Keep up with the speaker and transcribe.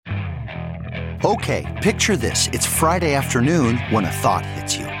Okay, picture this. It's Friday afternoon when a thought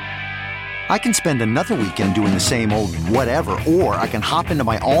hits you. I can spend another weekend doing the same old whatever, or I can hop into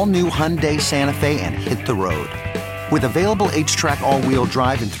my all-new Hyundai Santa Fe and hit the road. With available H-Track all-wheel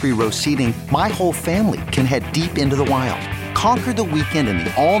drive and 3-row seating, my whole family can head deep into the wild. Conquer the weekend in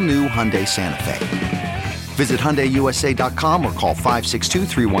the all-new Hyundai Santa Fe. Visit HyundaiUSA.com or call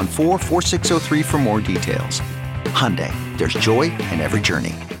 562-314-4603 for more details. Hyundai, there's joy in every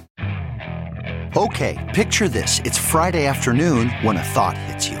journey. Okay, picture this. It's Friday afternoon when a thought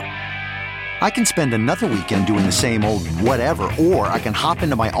hits you. I can spend another weekend doing the same old whatever, or I can hop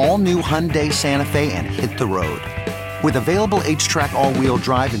into my all-new Hyundai Santa Fe and hit the road. With available H-Track all-wheel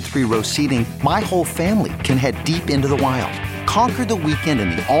drive and 3-row seating, my whole family can head deep into the wild. Conquer the weekend in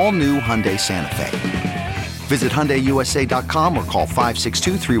the all-new Hyundai Santa Fe. Visit HyundaiUSA.com or call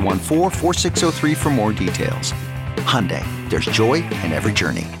 562-314-4603 for more details. Hyundai, there's joy in every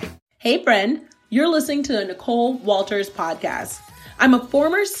journey. Hey friend, you're listening to the Nicole Walters podcast. I'm a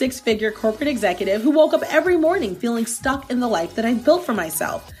former 6-figure corporate executive who woke up every morning feeling stuck in the life that I built for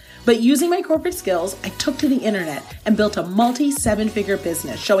myself. But using my corporate skills, I took to the internet and built a multi-7-figure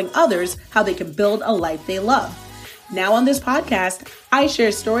business showing others how they can build a life they love. Now on this podcast, I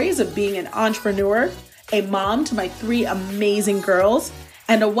share stories of being an entrepreneur, a mom to my 3 amazing girls,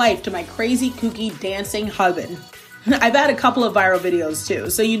 and a wife to my crazy, kooky, dancing husband. I've had a couple of viral videos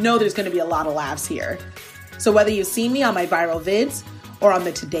too, so you know there's going to be a lot of laughs here. So whether you've seen me on my viral vids, or on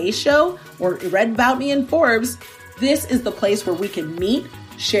the Today Show, or read about me in Forbes, this is the place where we can meet,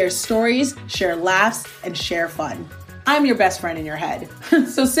 share stories, share laughs, and share fun. I'm your best friend in your head.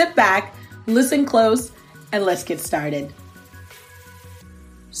 So sit back, listen close, and let's get started.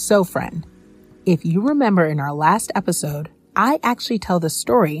 So friend, if you remember in our last episode, I actually tell the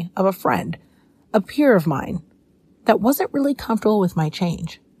story of a friend, a peer of mine, that wasn't really comfortable with my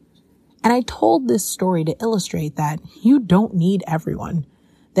change. And I told this story to illustrate that you don't need everyone.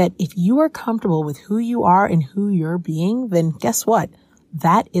 That if you are comfortable with who you are and who you're being, then guess what?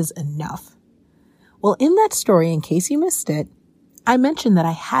 That is enough. Well, in that story, in case you missed it, I mentioned that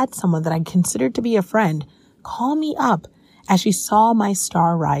I had someone that I considered to be a friend call me up as she saw my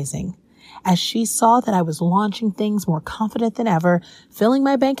star rising, as she saw that I was launching things more confident than ever, filling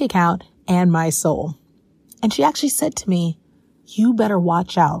my bank account and my soul. And she actually said to me, "You better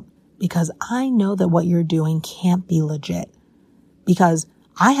watch out, because I know that what you're doing can't be legit. Because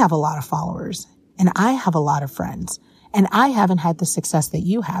I have a lot of followers and I have a lot of friends and I haven't had the success that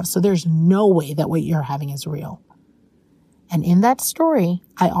you have. So there's no way that what you're having is real." And in that story,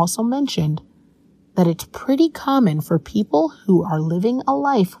 I also mentioned that it's pretty common for people who are living a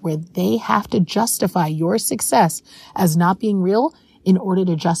life where they have to justify your success as not being real in order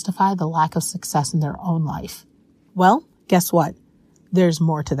to justify the lack of success in their own life. Well, guess what? There's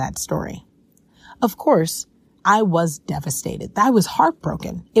more to that story. Of course, I was devastated. I was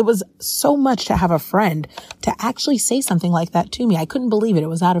heartbroken. It was so much to have a friend to actually say something like that to me. I couldn't believe it. It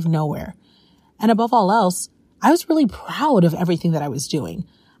was out of nowhere. And above all else, I was really proud of everything that I was doing.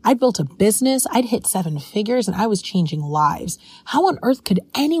 I'd built a business, I'd hit 7 figures, and I was changing lives. How on earth could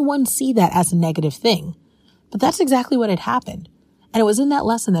anyone see that as a negative thing? But that's exactly what had happened. And it was in that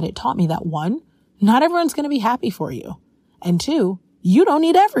lesson that it taught me that 1, not everyone's going to be happy for you. And 2, you don't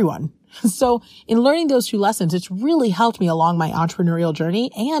need everyone. So in learning those 2 lessons, it's really helped me along my entrepreneurial journey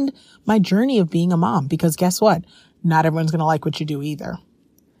and my journey of being a mom. Because guess what? Not everyone's going to like what you do either.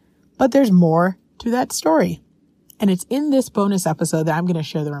 But there's more to that story. And it's in this bonus episode that I'm going to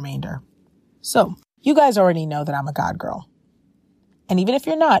share the remainder. So you guys already know that I'm a God girl. And even if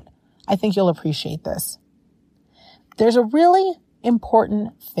you're not, I think you'll appreciate this. There's a really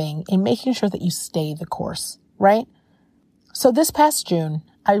important thing in making sure that you stay the course, right? So this past June,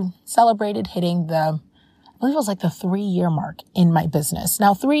 I celebrated hitting I believe it was like the 3-year mark in my business.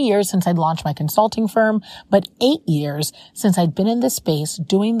 Now, 3 years since I'd launched my consulting firm, but 8 years since I'd been in this space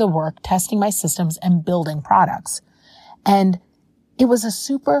doing the work, testing my systems and building products. And it was a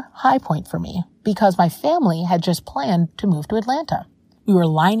super high point for me because my family had just planned to move to Atlanta. We were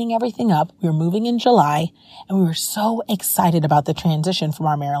lining everything up. We were moving in July, and we were so excited about the transition from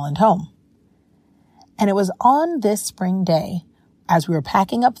our Maryland home. And it was on this spring day, as we were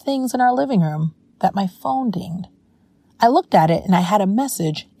packing up things in our living room, that my phone dinged. I looked at it and I had a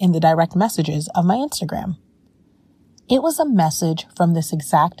message in the direct messages of my Instagram. It was a message from this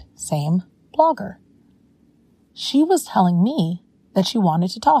exact same blogger. She was telling me that she wanted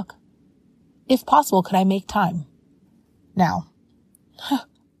to talk. If possible, could I make time? Now,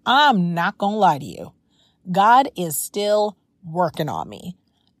 I'm not going to lie to you. God is still working on me.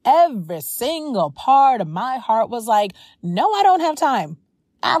 Every single part of my heart was like, no, I don't have time.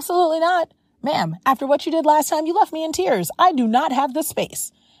 Absolutely not. ma'am, after what you did last time, you left me in tears. I do not have the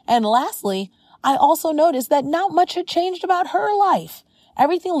space. And lastly, I also noticed that not much had changed about her life.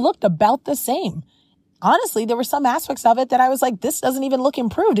 Everything looked about the same. Honestly, there were some aspects of it that I was like, this doesn't even look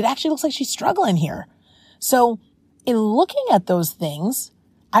improved. It actually looks like she's struggling here. So in looking at those things,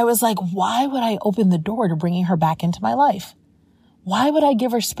 I was like, why would I open the door to bringing her back into my life? Why would I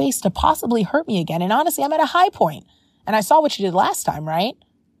give her space to possibly hurt me again? And honestly, I'm at a high point. And I saw what she did last time, right?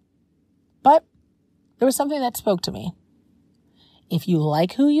 But there was something that spoke to me. If you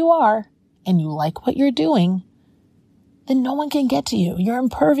like who you are and you like what you're doing, then no one can get to you. You're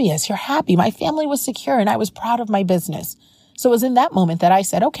impervious. You're happy. My family was secure and I was proud of my business. So it was in that moment that I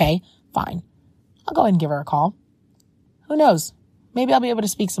said, okay, fine. I'll go ahead and give her a call. Who knows? Maybe I'll be able to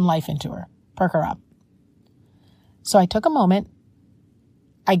speak some life into her, perk her up. So I took a moment.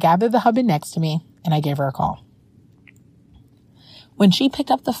 I gathered the husband next to me and I gave her a call. When she picked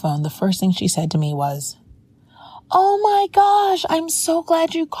up the phone, the first thing she said to me was, "Oh my gosh, I'm so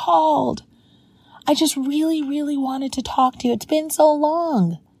glad you called. I just really, really wanted to talk to you. It's been so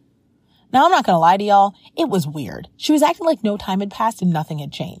long." Now, I'm not going to lie to y'all. It was weird. She was acting like no time had passed and nothing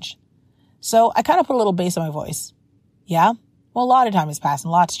had changed. So I kind of put a little bass on my voice. Yeah? Well, a lot of time has passed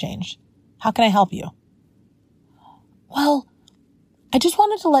and lots changed. How can I help you? Well, I just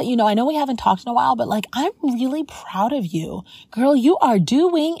wanted to let you know, I know we haven't talked in a while, but I'm really proud of you. Girl, you are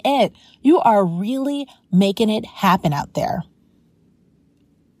doing it. You are really making it happen out there.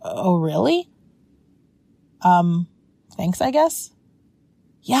 Oh, really? Thanks, I guess.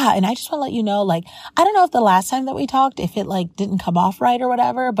 Yeah. And I just want to let you know, I don't know if the last time that we talked, if it didn't come off right or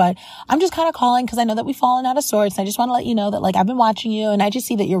whatever, but I'm just kind of calling because I know that we've fallen out of sorts. I just want to let you know that I've been watching you and I just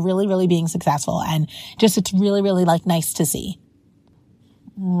see that you're really, really being successful and just, it's really, really nice to see.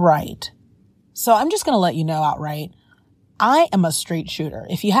 Right. So I'm just going to let you know outright. I am a straight shooter.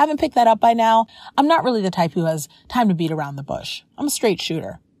 If you haven't picked that up by now, I'm not really the type who has time to beat around the bush. I'm a straight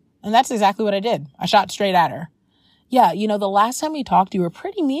shooter. And that's exactly what I did. I shot straight at her. Yeah, the last time we talked, you were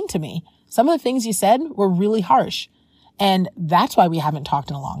pretty mean to me. Some of the things you said were really harsh. And that's why we haven't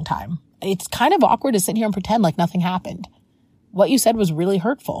talked in a long time. It's kind of awkward to sit here and pretend like nothing happened. What you said was really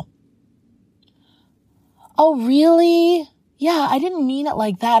hurtful. Oh, really? Yeah, I didn't mean it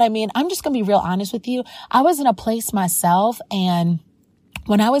like that. I mean, I'm just going to be real honest with you. I was in a place myself, and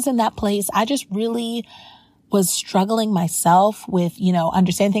when I was in that place, I just really was struggling myself with,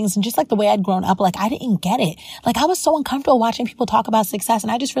 understanding things, and just the way I'd grown up, I didn't get it. I was so uncomfortable watching people talk about success,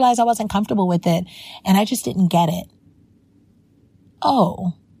 and I just realized I wasn't comfortable with it, and I just didn't get it.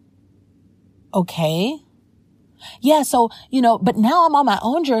 Oh, okay. Yeah. So, but now I'm on my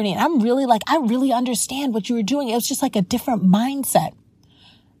own journey and I'm really I really understand what you were doing. It was just a different mindset.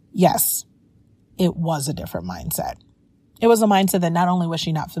 Yes, it was a different mindset. It was a mindset that not only was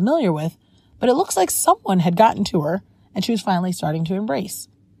she not familiar with, but it looks like someone had gotten to her and she was finally starting to embrace.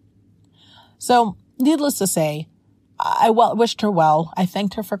 So needless to say, I wished her well. I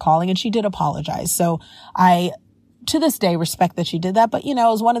thanked her for calling and she did apologize. So I, to this day, respect that she did that. But, it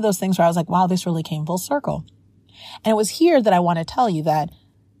was one of those things where I was like, wow, this really came full circle. And it was here that I want to tell you that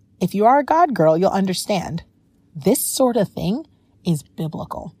if you are a God girl, you'll understand this sort of thing is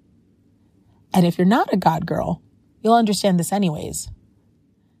biblical. And if you're not a God girl, you'll understand this anyways.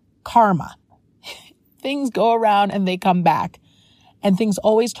 Karma. Things go around and they come back. And things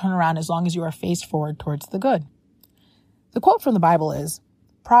always turn around as long as you are faced forward towards the good. The quote from the Bible is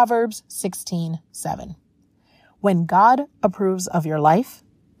Proverbs 16:7. When God approves of your life,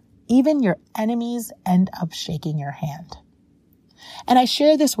 even your enemies end up shaking your hand. And I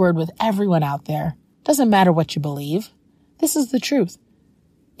share this word with everyone out there. Doesn't matter what you believe. This is the truth.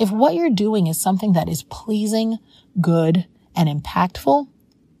 If what you're doing is something that is pleasing, good, and impactful,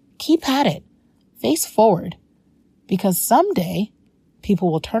 keep at it. Face forward. Because someday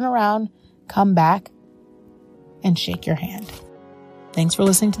people will turn around, come back, and shake your hand. Thanks for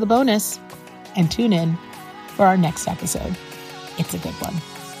listening to the bonus, and tune in for our next episode. It's a good one.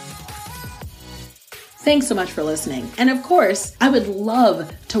 Thanks so much for listening. And of course, I would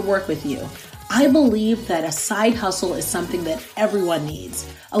love to work with you. I believe that a side hustle is something that everyone needs.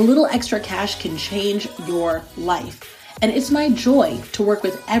 A little extra cash can change your life. And it's my joy to work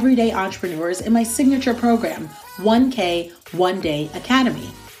with everyday entrepreneurs in my signature program, 1K One Day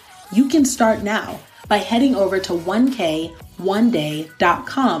Academy. You can start now by heading over to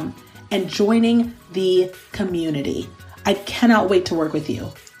 1K1day.com and joining the community. I cannot wait to work with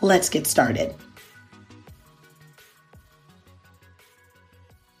you. Let's get started.